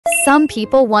Some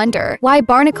people wonder why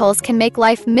barnacles can make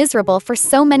life miserable for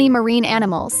so many marine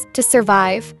animals. To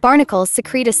survive, barnacles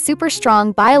secrete a super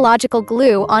strong biological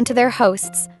glue onto their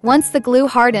hosts. Once the glue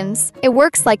hardens, it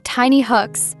works like tiny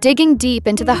hooks, digging deep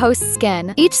into the host's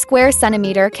skin. Each square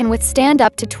centimeter can withstand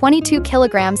up to 22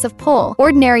 kilograms of pull.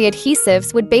 Ordinary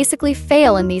adhesives would basically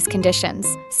fail in these conditions.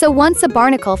 So once a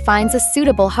barnacle finds a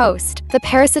suitable host, the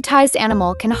parasitized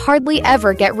animal can hardly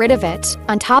ever get rid of it.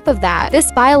 On top of that,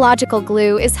 this biological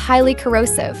glue is highly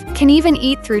corrosive, can even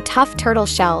eat through tough turtle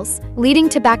shells, leading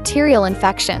to bacterial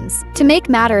infections. To make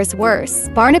matters worse,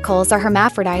 barnacles are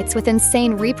hermaphrodites with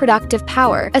insane reproductive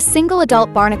power. A single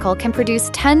adult barnacle can produce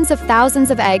tens of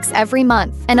thousands of eggs every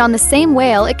month, and on the same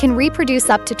whale it can reproduce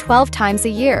up to 12 times a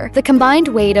year. The combined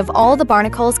weight of all the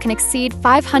barnacles can exceed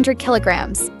 500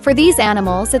 kilograms. For these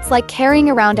animals, it's like carrying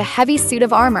around a heavy suit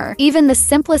of armor. Even the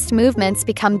simplest movements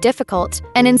become difficult,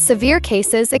 and in severe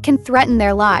cases it can threaten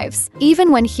their lives.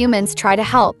 Even when humans try to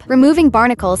help, removing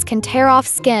barnacles can tear off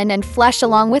skin and flesh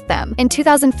along with them. In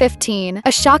 2015,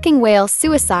 a shocking whale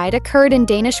suicide occurred in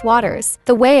Danish waters.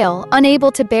 The whale,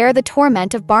 unable to bear the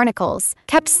torment of barnacles,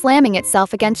 kept slamming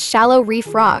itself against shallow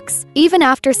reef rocks. Even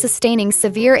after sustaining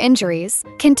severe injuries,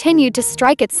 continued to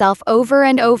strike itself over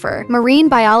and over. Marine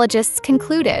biologists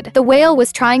concluded the whale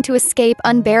was trying to escape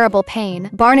unbearable pain.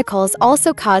 Barnacles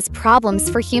also cause problems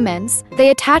for humans. They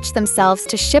attach themselves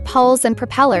to ship hulls and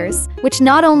propellers, which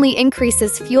not only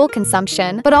increases fuel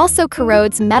consumption, but also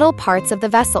corrodes metal parts of the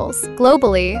vessels.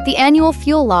 Globally, the annual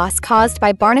fuel loss caused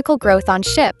by barnacle growth on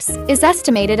ships is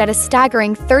estimated at a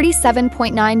staggering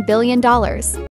 $37.9 billion.